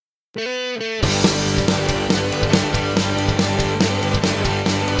All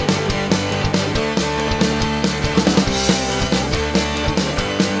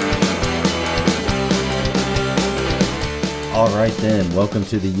right then, welcome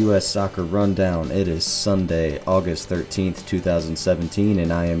to the U.S. Soccer Rundown. It is Sunday, August 13th, 2017,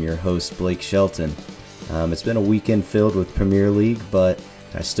 and I am your host, Blake Shelton. It's been a weekend filled with Premier League, but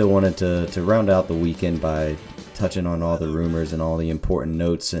I still wanted to round out the weekend by touching on all the rumors and all the important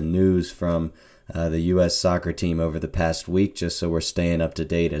notes and news from the U.S. soccer team over the past week, just so we're staying up to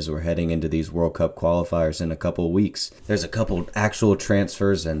date as we're heading into these World Cup qualifiers in a couple of weeks. There's a couple actual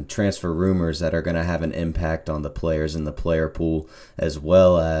transfers and transfer rumors that are going to have an impact on the players in the player pool, as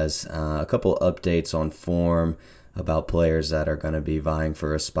well as a couple updates on form about players that are going to be vying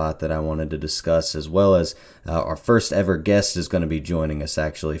for a spot that I wanted to discuss, as well as our first ever guest is going to be joining us,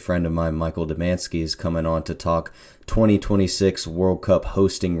 actually. A friend of mine, Michael Demansky, is coming on to talk 2026 World Cup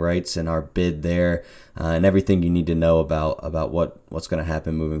hosting rights and our bid there, and everything you need to know about what's going to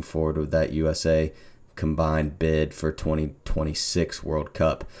happen moving forward with that USA combined bid for 2026 World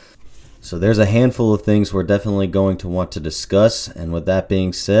Cup. So there's a handful of things we're definitely going to want to discuss, and with that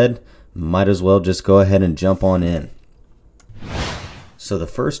being said, might as well just go ahead and jump on in. So the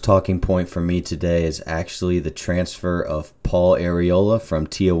first talking point for me today is actually the transfer of Paul Arriola from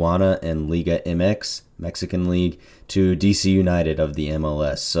Tijuana and Liga MX, Mexican League, to DC United of the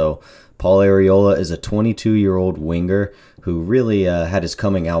MLS. So Paul Arriola is a 22-year-old winger who really had his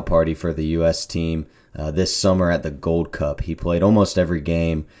coming out party for the U.S. team this summer at the Gold Cup. He played almost every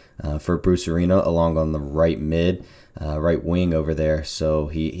game for Bruce Arena along on the right wing over there. So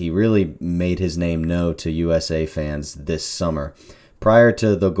he really made his name known to USA fans this summer. Prior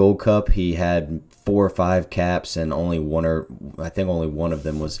to the Gold Cup, he had 4 or 5 caps, and only one of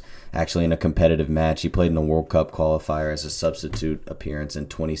them was actually in a competitive match. He played in the World Cup qualifier as a substitute appearance in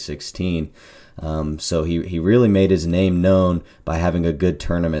 2016. So he really made his name known by having a good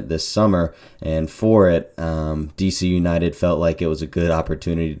tournament this summer, and for it, DC United felt like it was a good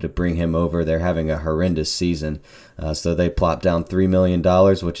opportunity to bring him over. They're having a horrendous season, so they plopped down $3 million,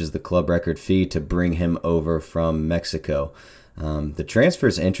 which is the club record fee, to bring him over from Mexico. The transfer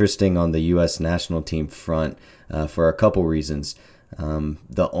is interesting on the U.S. national team front for a couple reasons.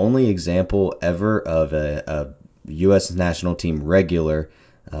 The only example ever of a U.S. national team regular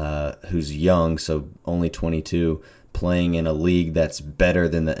who's young, so only 22, playing in a league that's better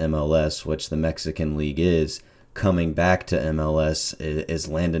than the MLS, which the Mexican League is, coming back to MLS is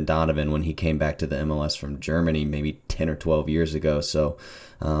Landon Donovan when he came back to the MLS from Germany maybe 10 or 12 years ago. So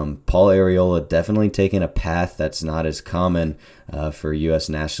Paul Arriola definitely taking a path that's not as common for U.S.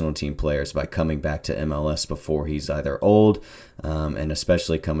 national team players by coming back to MLS before he's either old, and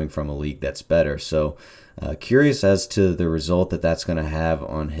especially coming from a league that's better. So curious as to the result that's going to have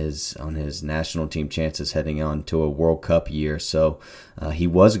on his national team chances heading on to a World Cup year. So he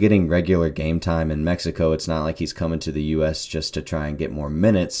was getting regular game time in Mexico. It's not like he's coming to the U.S. just to try and get more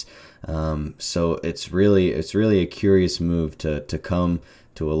minutes. So it's really a curious move to come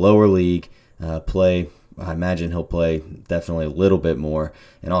to a lower league, play. I imagine he'll play definitely a little bit more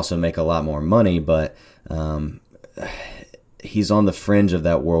and also make a lot more money, but he's on the fringe of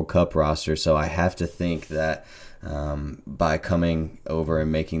that World Cup roster, so I have to think that by coming over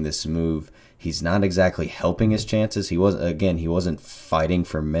and making this move, he's not exactly helping his chances. He wasn't fighting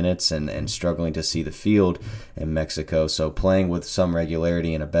for minutes and struggling to see the field in Mexico, so playing with some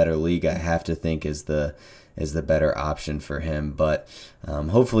regularity in a better league, I have to think is the better option for him. But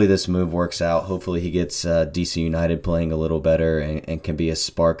hopefully this move works out. Hopefully he gets DC United playing a little better and can be a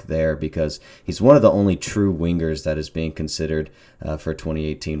spark there, because he's one of the only true wingers that is being considered for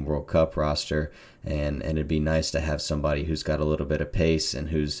 2018 World Cup roster, and it'd be nice to have somebody who's got a little bit of pace and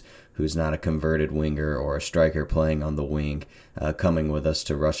who's not a converted winger or a striker playing on the wing coming with us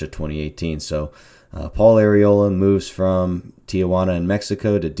to Russia 2018. So Paul Arriola moves from Tijuana in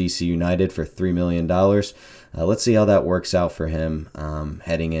Mexico to DC United for $3 million. Let's see how that works out for him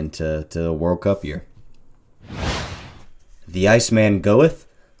heading into the World Cup year. The Iceman goeth.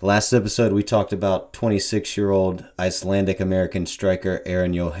 Last episode we talked about 26-year-old Icelandic-American striker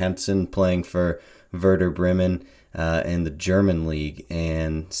Aron Johannsson playing for Werder Bremen in the German league.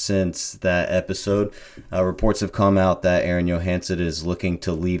 And since that episode, reports have come out that Aron Johannsson is looking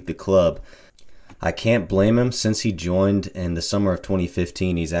to leave the club. I can't blame him. Since he joined in the summer of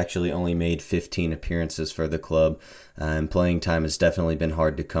 2015, he's actually only made 15 appearances for the club, and playing time has definitely been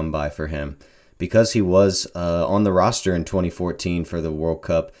hard to come by for him. Because he was on the roster in 2014 for the World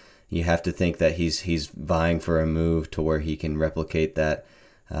Cup, you have to think that he's vying for a move to where he can replicate that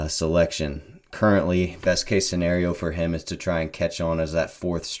selection. currently, best case scenario for him is to try and catch on as that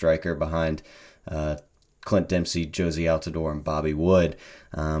fourth striker behind Clint Dempsey, Josie Altidore, and Bobby Wood.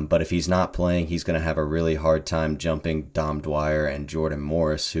 But if he's not playing, he's going to have a really hard time jumping Dom Dwyer and Jordan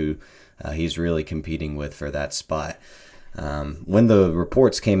Morris, who he's really competing with for that spot. When the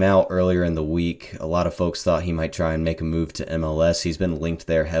reports came out earlier in the week, a lot of folks thought he might try and make a move to MLS. He's been linked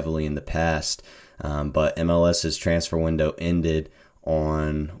there heavily in the past, but MLS's transfer window ended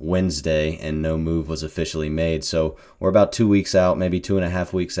on Wednesday and no move was officially made. So we're about 2 weeks out, maybe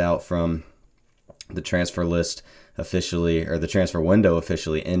 2.5 weeks out from the transfer list officially, or the transfer window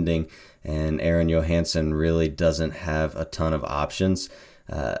officially ending, and Aaron Johansson really doesn't have a ton of options.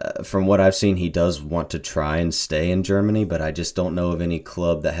 From what I've seen, he does want to try and stay in Germany, but I just don't know of any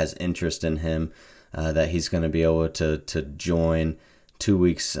club that has interest in him that he's going to be able to join 2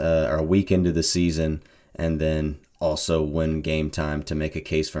 weeks or a week into the season and then also win game time to make a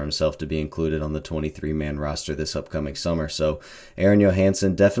case for himself to be included on the 23-man roster this upcoming summer. So Aaron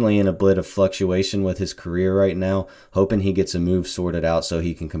Johansson definitely in a bit of fluctuation with his career right now, hoping he gets a move sorted out so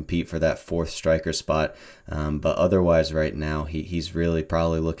he can compete for that fourth striker spot. But otherwise right now, he's really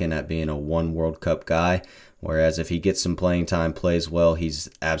probably looking at being a one World Cup guy, whereas if he gets some playing time, plays well,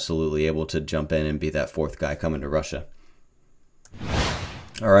 he's absolutely able to jump in and be that fourth guy coming to Russia.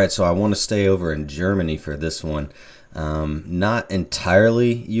 All right, so I want to stay over in Germany for this one. Not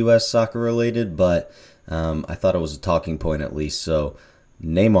entirely U.S. soccer related, but I thought it was a talking point at least. So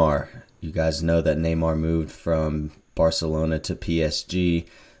Neymar, you guys know that Neymar moved from Barcelona to PSG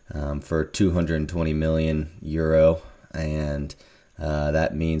for 220 million euro, and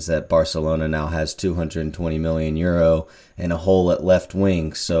that means that Barcelona now has 220 million euro and a hole at left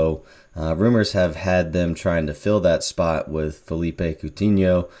wing. So rumors have had them trying to fill that spot with Felipe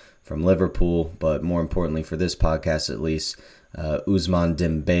Coutinho from Liverpool, but more importantly for this podcast at least, Ousmane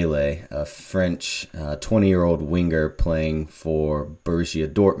Dembele, a French 20-year-old winger playing for Borussia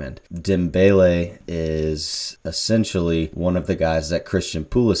Dortmund. Dembele is essentially one of the guys that Christian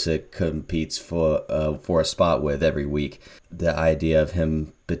Pulisic competes for a spot with every week. The idea of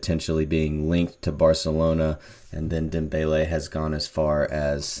him potentially being linked to Barcelona, and then Dembele has gone as far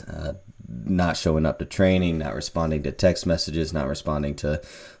as not showing up to training, not responding to text messages, not responding to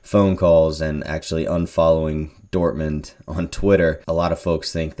phone calls, and actually unfollowing Dortmund on Twitter. A lot of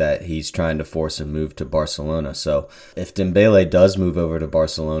folks think that he's trying to force a move to Barcelona. So if Dembele does move over to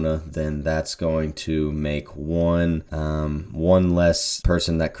Barcelona, then that's going to make one less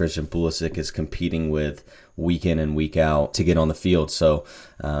person that Christian Pulisic is competing with week in and week out to get on the field. So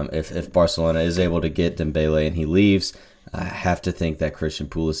if Barcelona is able to get Dembele and he leaves, I have to think that Christian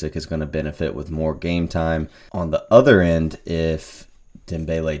Pulisic is going to benefit with more game time. On the other end, if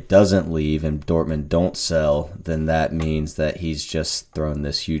Dembele doesn't leave and Dortmund don't sell, then that means that he's just thrown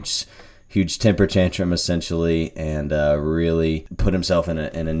this huge temper tantrum essentially, and really put himself in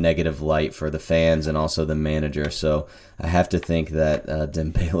a negative light for the fans and also the manager. So I have to think that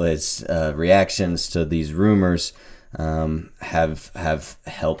Dembele's reactions to these rumors have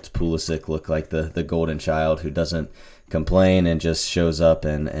helped Pulisic look like the golden child who doesn't complain and just shows up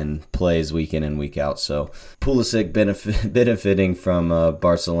and plays week in and week out. So Pulisic benefiting from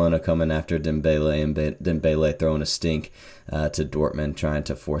Barcelona coming after Dembele, and Dembele throwing a stink to Dortmund trying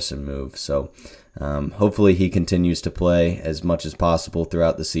to force a move. So hopefully he continues to play as much as possible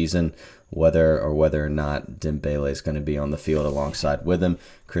throughout the season, whether or not Dembele is going to be on the field alongside with him.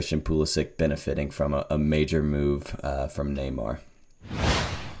 Christian Pulisic benefiting from a major move from Neymar.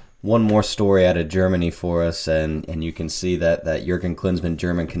 One more story out of Germany for us, and you can see that Jurgen Klinsmann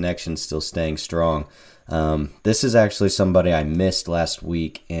German connection still staying strong. This is actually somebody I missed last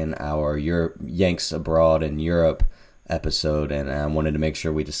week in our Yanks Abroad in Europe episode, and I wanted to make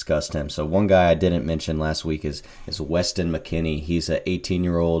sure we discussed him. So one guy I didn't mention last week is Weston McKennie. He's an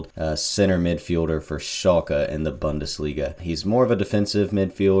 18-year-old center midfielder for Schalke in the Bundesliga. He's more of a defensive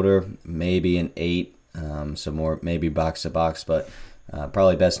midfielder, maybe an 8, so more maybe box-to-box, but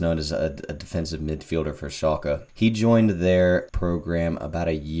probably best known as a defensive midfielder for Schalke. He joined their program about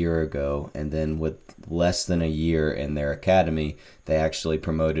a year ago, and then with less than a year in their academy, they actually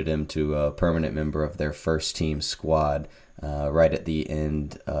promoted him to a permanent member of their first team squad right at the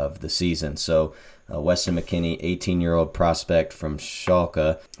end of the season. So Weston McKennie, 18-year-old prospect from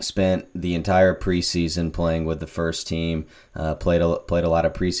Schalke, spent the entire preseason playing with the first team, played a lot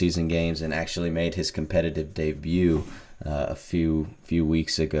of preseason games, and actually made his competitive debut a few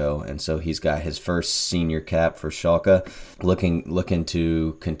weeks ago, and so he's got his first senior cap for Schalke, looking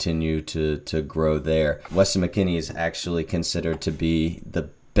to continue to grow there. Weston McKennie is actually considered to be the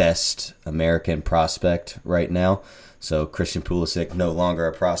best American prospect right now. So Christian Pulisic, no longer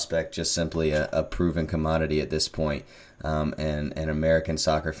a prospect, just simply a proven commodity at this point. And American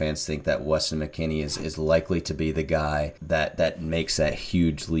soccer fans think that Weston McKennie is likely to be the guy that makes that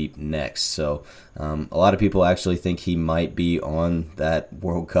huge leap next. So a lot of people actually think he might be on that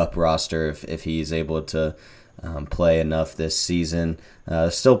World Cup roster if he's able to play enough this season.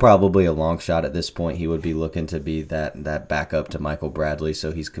 Still probably a long shot at this point. He would be looking to be that backup to Michael Bradley,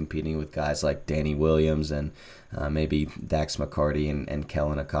 so he's competing with guys like Danny Williams and maybe Dax McCarty and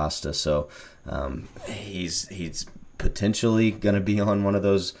Kellen Acosta. So he's potentially going to be on one of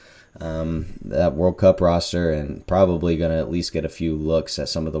those that World Cup roster and probably going to at least get a few looks at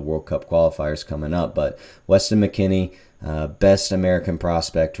some of the World Cup qualifiers coming up. But Weston McKennie, best American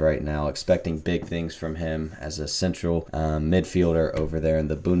prospect right now, expecting big things from him as a central midfielder over there in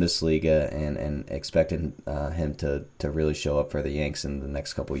the Bundesliga and expecting him to really show up for the Yanks in the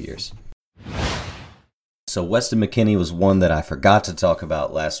next couple years. So Weston McKennie was one that I forgot to talk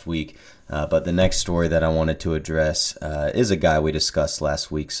about last week, but the next story that I wanted to address is a guy we discussed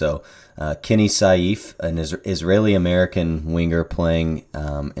last week. So Kenny Saif, an Israeli-American winger playing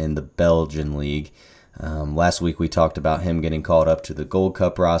in the Belgian league. Last week we talked about him getting called up to the Gold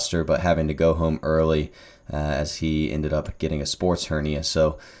Cup roster, but having to go home early as he ended up getting a sports hernia.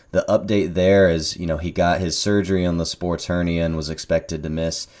 So the update there is, he got his surgery on the sports hernia and was expected to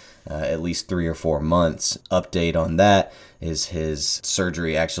miss at least 3 or 4 months. Update on that is his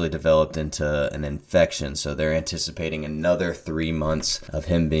surgery actually developed into an infection, so they're anticipating another 3 months of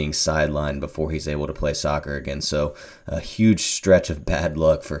him being sidelined before he's able to play soccer again. So a huge stretch of bad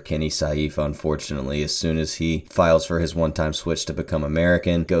luck for Kenny Saif, unfortunately. As soon as he files for his one-time switch to become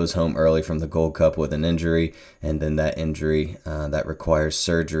American, goes home early from the Gold Cup with an injury, and then that injury that requires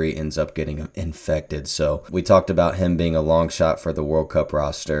surgery ends up getting infected. So we talked about him being a long shot for the World Cup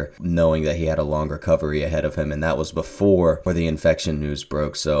roster, knowing that he had a long recovery ahead of him, and that was before the infection news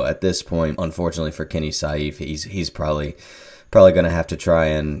broke. So at this point, unfortunately for Kenny Saif, he's probably going to have to try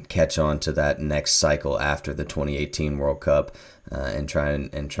and catch on to that next cycle after the 2018 World Cup and try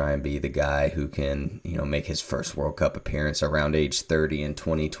and be the guy who can make his first World Cup appearance around age 30 in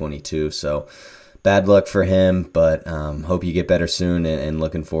 2022. So bad luck for him, but hope you get better soon, and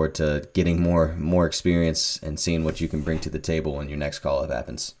looking forward to getting more experience and seeing what you can bring to the table when your next call-up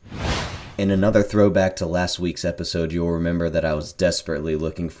happens. In another throwback to last week's episode, you'll remember that I was desperately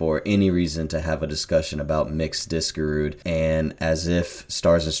looking for any reason to have a discussion about Mix Diskerud, and as if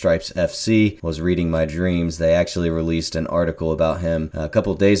Stars and Stripes FC was reading my dreams, they actually released an article about him a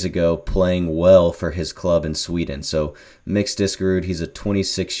couple days ago playing well for his club in Sweden. So Mix Diskerud, he's a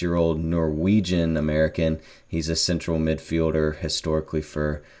 26-year-old Norwegian American. He's a central midfielder historically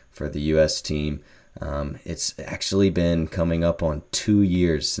for the U.S. team. It's actually been coming up on 2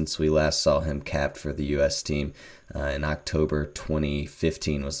 years since we last saw him capped for the U.S. team. In October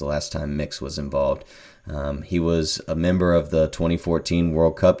 2015 was the last time Mix was involved. He was a member of the 2014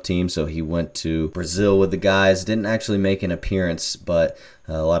 World Cup team, so he went to Brazil with the guys. Didn't actually make an appearance, but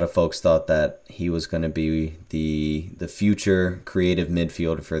a lot of folks thought that he was going to be the future creative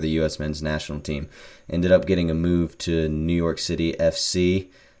midfielder for the U.S. men's national team. Ended up getting a move to New York City FC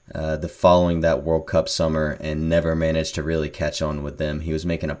the following that World Cup summer and never managed to really catch on with them. He was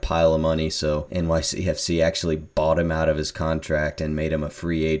making a pile of money, so NYCFC actually bought him out of his contract and made him a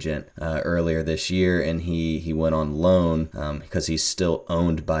free agent earlier this year, and he went on loan because he's still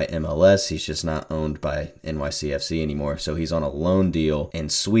owned by MLS. He's just not owned by NYCFC anymore, so he's on a loan deal in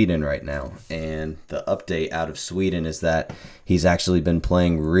Sweden right now. And the update out of Sweden is that he's actually been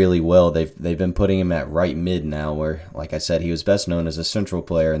playing really well. They've been putting him at right mid now, where, like I said, he was best known as a central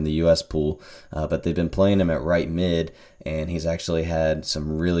player in the U.S. pool, but they've been playing him at right mid, and he's actually had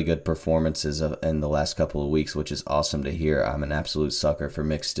some really good performances in the last couple of weeks, which is awesome to hear. I'm an absolute sucker for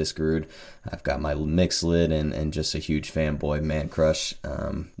Mix Diskerud. I've got my Mix lid and just a huge fanboy man crush.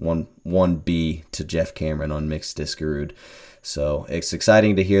 1B to Jeff Cameron on Mix Diskerud. So it's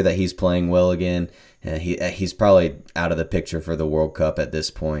exciting to hear that he's playing well again. He's probably out of the picture for the World Cup at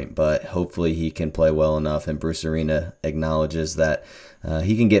this point, but hopefully he can play well enough, and Bruce Arena acknowledges that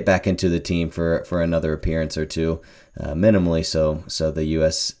he can get back into the team for another appearance or two, minimally, so the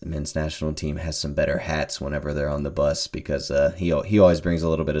U.S. men's national team has some better hats whenever they're on the bus, because he always brings a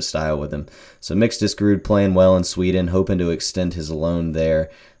little bit of style with him. So Mix Diskerud playing well in Sweden, hoping to extend his loan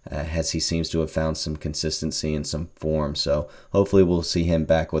there, as he seems to have found some consistency and some form. So hopefully we'll see him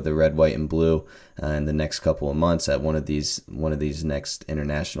back with the red, white, and blue in the next couple of months at one of these next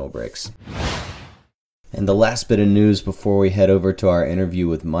international breaks. And the last bit of news before we head over to our interview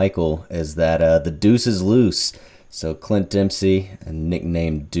with Michael is that the deuce is loose. So Clint Dempsey,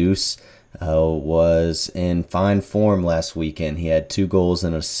 nicknamed Deuce, was in fine form last weekend. He had 2 goals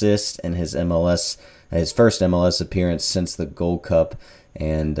and an assist in his first MLS appearance since the Gold Cup,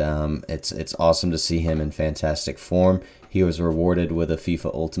 and it's awesome to see him in fantastic form. He was rewarded with a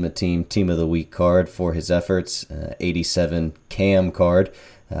FIFA Ultimate Team of the Week card for his efforts, 87 CAM card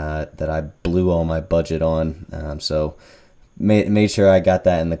that I blew all my budget on. So made sure I got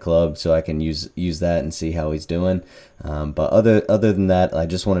that in the club so I can use that and see how he's doing. But other than that, I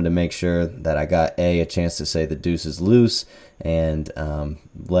just wanted to make sure that I got a chance to say the Deuce is loose and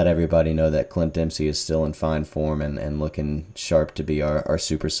let everybody know that Clint Dempsey is still in fine form and looking sharp to be our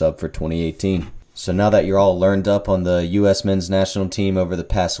super sub for 2018. So now that you're all learned up on the U.S. men's national team over the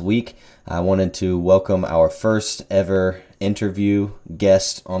past week, I wanted to welcome our first ever interview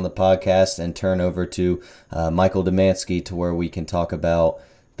guest on the podcast and turn over to Michael Domanski to where we can talk about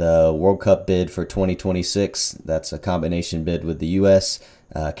the World Cup bid for 2026. That's a combination bid with the U.S.,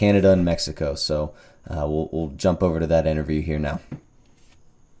 Canada, and Mexico. So we'll jump over to that interview here now.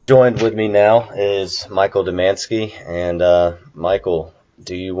 Joined with me now is Michael Domanski. And Michael,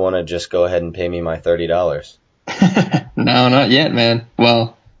 do you want to just go ahead and pay me my $30? No, not yet, man.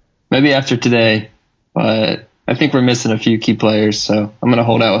 Well, maybe after today, but I think we're missing a few key players, so I'm going to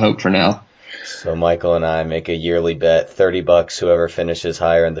hold out hope for now. So Michael and I make a yearly bet, $30, whoever finishes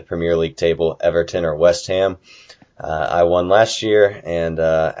higher in the Premier League table, Everton or West Ham. I won last year, and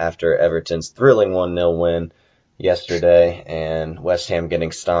after Everton's thrilling 1-0 win yesterday and West Ham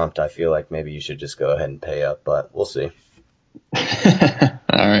getting stomped, I feel like maybe you should just go ahead and pay up, but we'll see.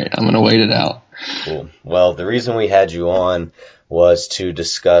 All right, I'm going to wait it out. Cool. Well, the reason we had you on was to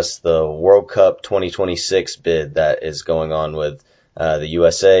discuss the World Cup 2026 bid that is going on with the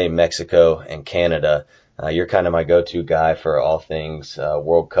USA, Mexico, and Canada. You're kind of my go-to guy for all things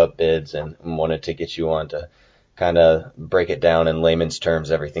World Cup bids, and wanted to get you on to kind of break it down in layman's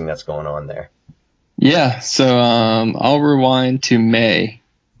terms, everything that's going on there. Yeah, so I'll rewind to May,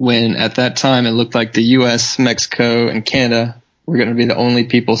 when at that time it looked like the U.S., Mexico, and Canada were going to be the only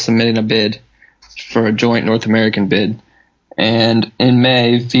people submitting a bid for a joint North American bid. And in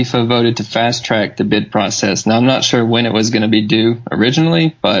May, FIFA voted to fast-track the bid process. Now, I'm not sure when it was going to be due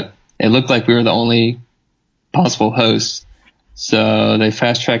originally, but it looked like we were the only possible hosts. So they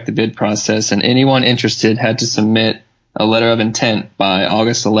fast-tracked the bid process, and anyone interested had to submit a letter of intent by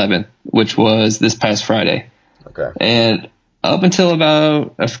August 11th, which was this past Friday. Okay. And up until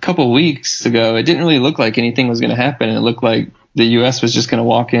about a couple of weeks ago, it didn't really look like anything was going to happen. It looked like the U.S. was just going to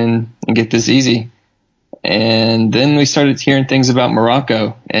walk in and get this easy. And then we started hearing things about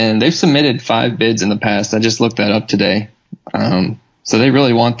Morocco, and they've submitted 5 bids in the past. I just looked that up today. So they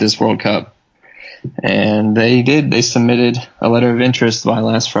really want this World Cup. And they did. They submitted a letter of interest by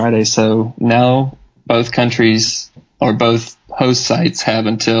last Friday. So now both countries or both host sites have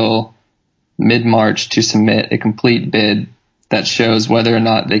until mid-March to submit a complete bid that shows whether or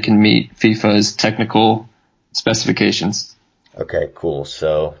not they can meet FIFA's technical specifications. Okay, cool.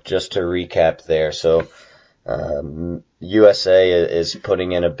 So just to recap there, so USA is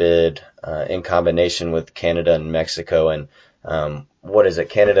putting in a bid in combination with Canada and Mexico, and what is it?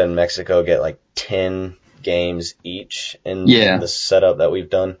 Canada and Mexico get like 10 games each in the setup that we've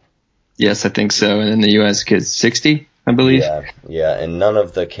done? Yes, I think so. And then the U.S. gets 60, I believe. Yeah, and none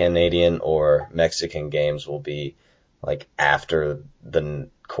of the Canadian or Mexican games will be like after the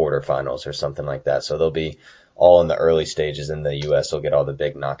quarterfinals or something like that. So they'll be all in the early stages, and the U.S. will get all the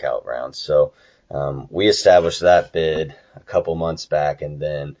big knockout rounds. So we established that bid a couple months back, and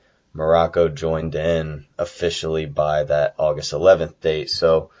then Morocco joined in officially by that August 11th date.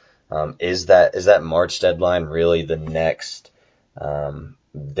 So is that March deadline really the next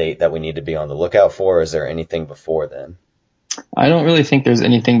date that we need to be on the lookout for, or is there anything before then? I don't really think there's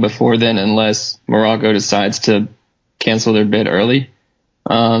anything before then unless Morocco decides to cancel their bid early.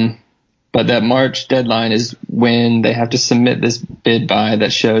 But that March deadline is when they have to submit this bid by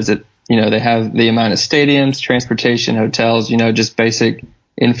that shows that, they have the amount of stadiums, transportation, hotels, just basic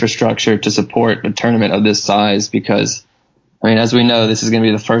infrastructure to support a tournament of this size. Because, as we know, this is going to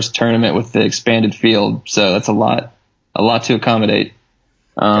be the first tournament with the expanded field. So that's a lot to accommodate.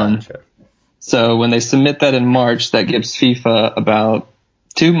 Gotcha. So when they submit that in March, that gives FIFA about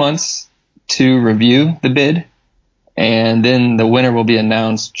 2 months to review the bid. And then the winner will be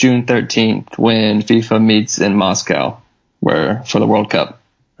announced June 13th when FIFA meets in Moscow for the World Cup.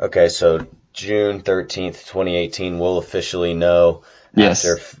 Okay, so June 13th, 2018, we'll officially know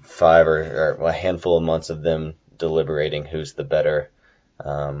after 5 or a handful of months of them deliberating who's the better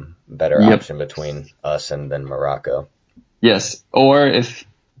option between us and then Morocco. Yes, or if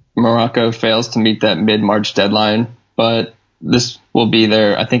Morocco fails to meet that mid-March deadline, but this will be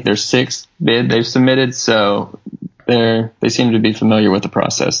I think their 6th bid they've submitted, so they seem to be familiar with the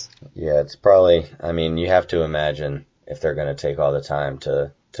process. Yeah, it's probably, I mean, you have to imagine if they're going to take all the time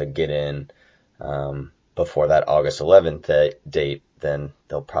to get in before that August 11th date, then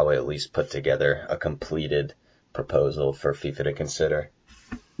they'll probably at least put together a completed proposal for FIFA to consider.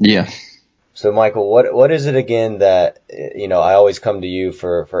 Yeah. So, Michael, what is it again that, I always come to you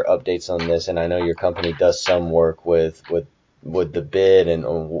for updates on this, and I know your company does some work with the bid, and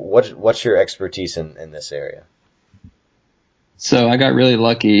what's your expertise in this area? So I got really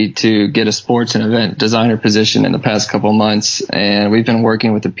lucky to get a sports and event designer position in the past couple months, and we've been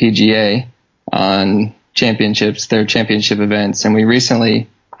working with the PGA on their championship events, and we recently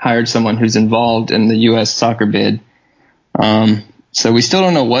hired someone who's involved in the U.S. soccer bid. So we still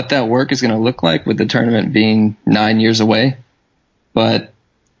don't know what that work is going to look like with the tournament being 9 years away, but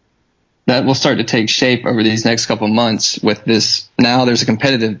that will start to take shape over these next couple months with this. Now there's a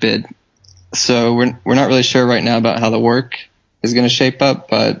competitive bid. So we're not really sure right now about how the work is going to shape up,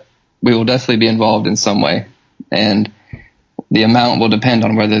 but we will definitely be involved in some way. And the amount will depend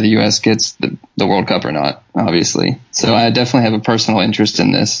on whether the U.S. gets the World Cup or not, obviously. So I definitely have a personal interest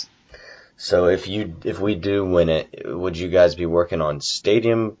in this. So if we do win it, would you guys be working on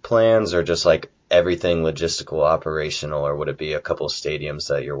stadium plans or just like everything logistical, operational, or would it be a couple of stadiums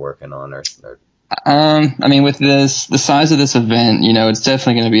that you're working on? I mean, with the size of this event, it's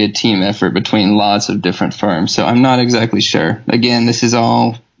definitely going to be a team effort between lots of different firms. So I'm not exactly sure. Again, this is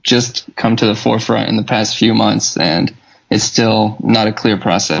all just come to the forefront in the past few months, and it's still not a clear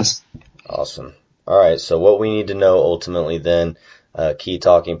process. Awesome. All right. So what we need to know ultimately then, key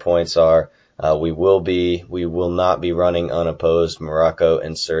talking points are, we will not be running unopposed. Morocco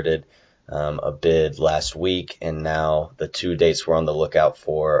inserted a bid last week, and now the 2 dates we're on the lookout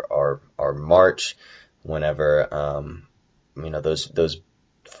for are March, whenever those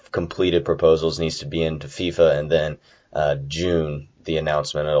completed proposals needs to be into FIFA, and then June the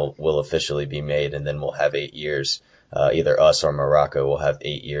announcement will officially be made, and then we'll have 8 years. Either us or Morocco will have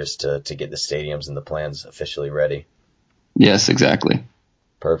 8 years to get the stadiums and the plans officially ready. Yes, exactly.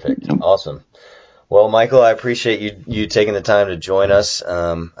 Perfect. Awesome. Well, Michael, I appreciate you taking the time to join us.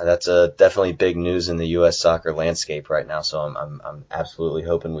 That's definitely big news in the U.S. soccer landscape right now. So I'm absolutely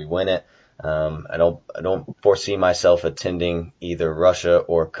hoping we win it. I don't foresee myself attending either Russia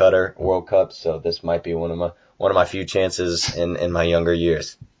or Qatar World Cup. So this might be one of my few chances in my younger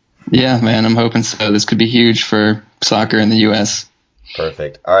years. Yeah, man, I'm hoping so. This could be huge for soccer in the U.S.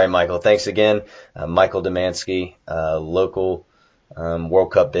 Perfect. All right, Michael. Thanks again. Michael Demansky, local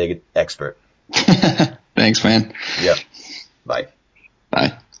World Cup big expert. Thanks, man. Yep. Bye.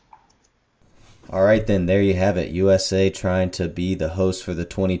 Bye. All right, then, there you have it. USA trying to be the host for the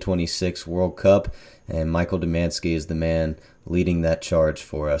 2026 World Cup, and Michael Demansky is the man leading that charge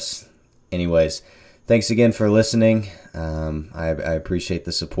for us. Anyways, thanks again for listening. I appreciate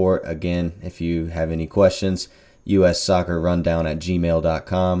the support. Again, if you have any questions,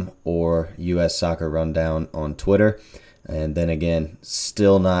 ussoccerrundown@gmail.com or ussoccerrundown on Twitter. And then again,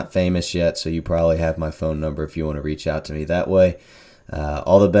 still not famous yet, so you probably have my phone number if you want to reach out to me that way.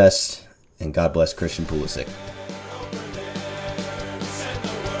 All the best, and God bless Christian Pulisic.